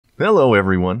Hello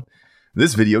everyone!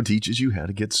 This video teaches you how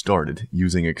to get started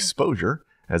using Exposure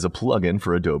as a plugin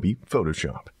for Adobe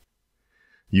Photoshop.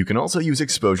 You can also use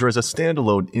Exposure as a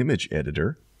standalone image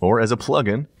editor or as a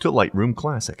plugin to Lightroom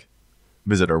Classic.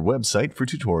 Visit our website for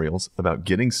tutorials about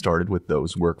getting started with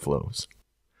those workflows.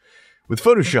 With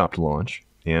Photoshop to launch,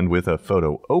 and with a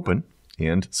photo open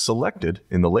and selected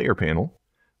in the Layer panel,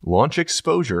 launch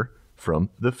Exposure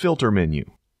from the Filter menu.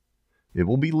 It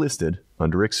will be listed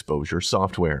under Exposure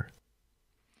Software.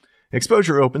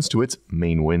 Exposure opens to its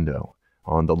main window.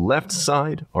 On the left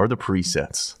side are the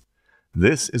presets.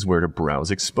 This is where to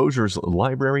browse Exposure's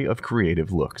library of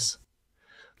creative looks.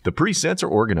 The presets are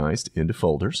organized into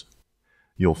folders.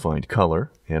 You'll find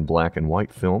color and black and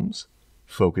white films,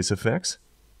 focus effects,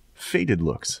 faded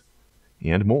looks,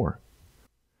 and more.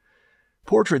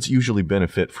 Portraits usually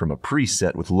benefit from a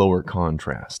preset with lower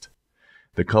contrast.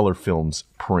 The color films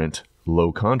print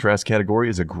low contrast category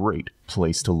is a great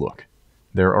place to look.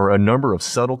 There are a number of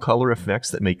subtle color effects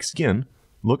that make skin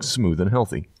look smooth and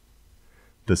healthy.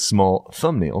 The small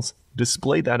thumbnails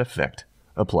display that effect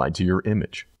applied to your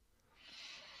image.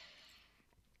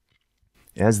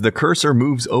 As the cursor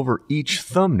moves over each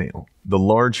thumbnail, the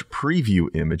large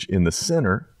preview image in the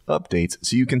center updates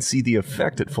so you can see the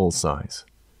effect at full size.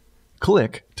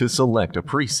 Click to select a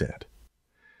preset.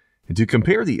 And to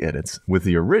compare the edits with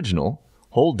the original,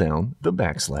 hold down the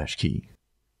 # key.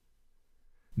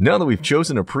 Now that we've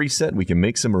chosen a preset, we can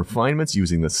make some refinements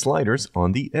using the sliders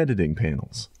on the editing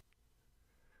panels.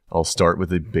 I'll start with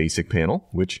the basic panel,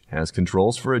 which has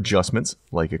controls for adjustments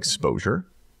like exposure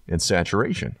and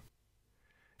saturation.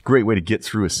 A great way to get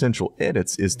through essential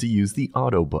edits is to use the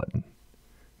Auto button.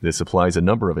 This applies a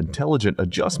number of intelligent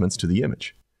adjustments to the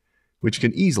image, which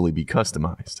can easily be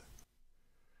customized.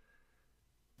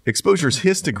 Exposure's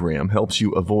histogram helps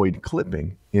you avoid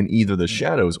clipping in either the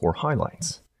shadows or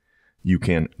highlights. You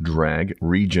can drag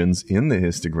regions in the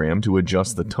histogram to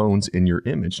adjust the tones in your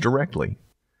image directly.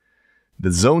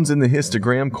 The zones in the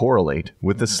histogram correlate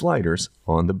with the sliders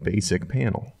on the basic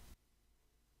panel.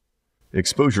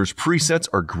 Exposure's presets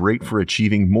are great for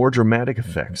achieving more dramatic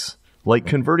effects, like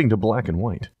converting to black and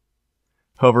white.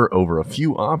 Hover over a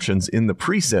few options in the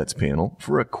Presets panel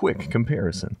for a quick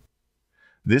comparison.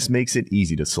 This makes it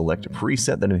easy to select a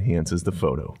preset that enhances the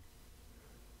photo.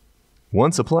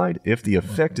 Once applied, if the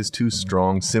effect is too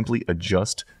strong, simply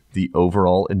adjust the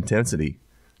overall intensity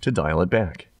to dial it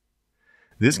back.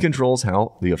 This controls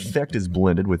how the effect is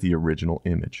blended with the original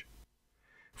image.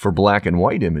 For black and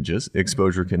white images,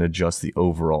 Exposure can adjust the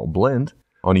overall blend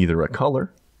on either a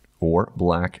color or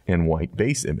black and white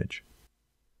base image.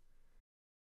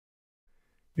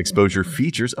 Exposure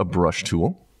features a brush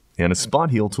tool and a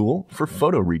spot heal tool for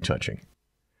photo retouching.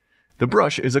 The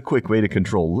brush is a quick way to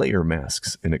control layer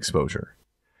masks in Exposure.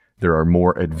 There are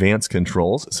more advanced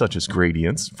controls such as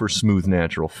gradients for smooth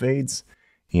natural fades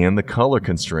and the color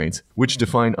constraints which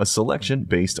define a selection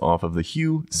based off of the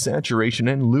hue, saturation,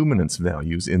 and luminance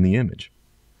values in the image.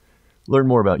 Learn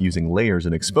more about using layers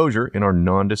in Exposure in our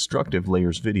non-destructive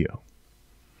layers video.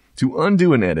 To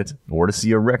undo an edit or to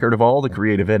see a record of all the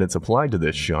creative edits applied to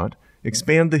this shot,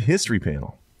 expand the History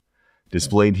panel.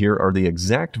 Displayed here are the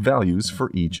exact values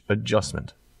for each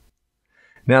adjustment.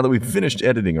 Now that we've finished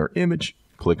editing our image,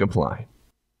 click Apply.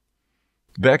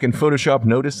 Back in Photoshop,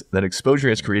 notice that Exposure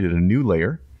has created a new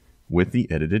layer with the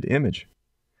edited image.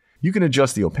 You can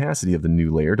adjust the opacity of the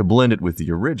new layer to blend it with the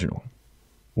original.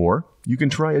 Or you can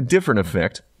try a different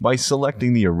effect by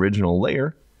selecting the original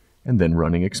layer and then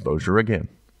running Exposure again.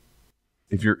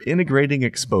 If you're integrating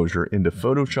Exposure into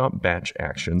Photoshop batch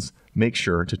actions, make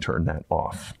sure to turn that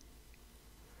off.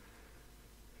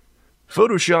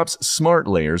 Photoshop's Smart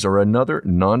Layers are another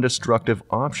non-destructive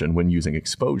option when using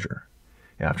Exposure.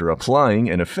 After applying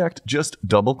an effect, just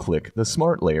double-click the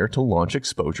Smart Layer to launch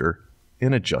Exposure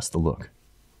and adjust the look.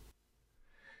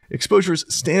 Exposure's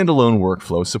standalone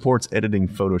workflow supports editing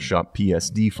Photoshop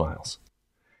PSD files.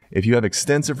 If you have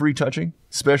extensive retouching,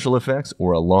 special effects,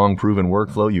 or a long-proven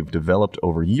workflow you've developed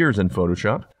over years in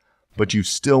Photoshop, but you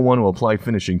still want to apply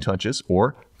finishing touches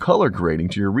or color grading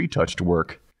to your retouched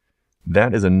work,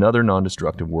 that is another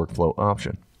non-destructive workflow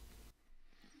option.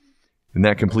 And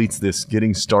that completes this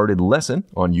Getting Started lesson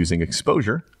on using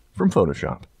Exposure from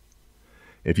Photoshop.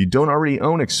 If you don't already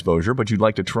own Exposure but you'd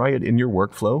like to try it in your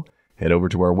workflow, head over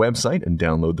to our website and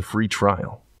download the free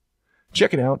trial.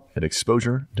 Check it out at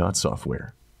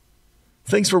exposure.software.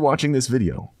 Thanks for watching this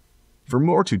video. For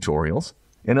more tutorials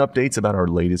and updates about our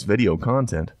latest video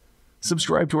content,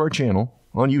 subscribe to our channel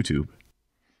on YouTube.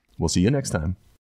 We'll see you next time.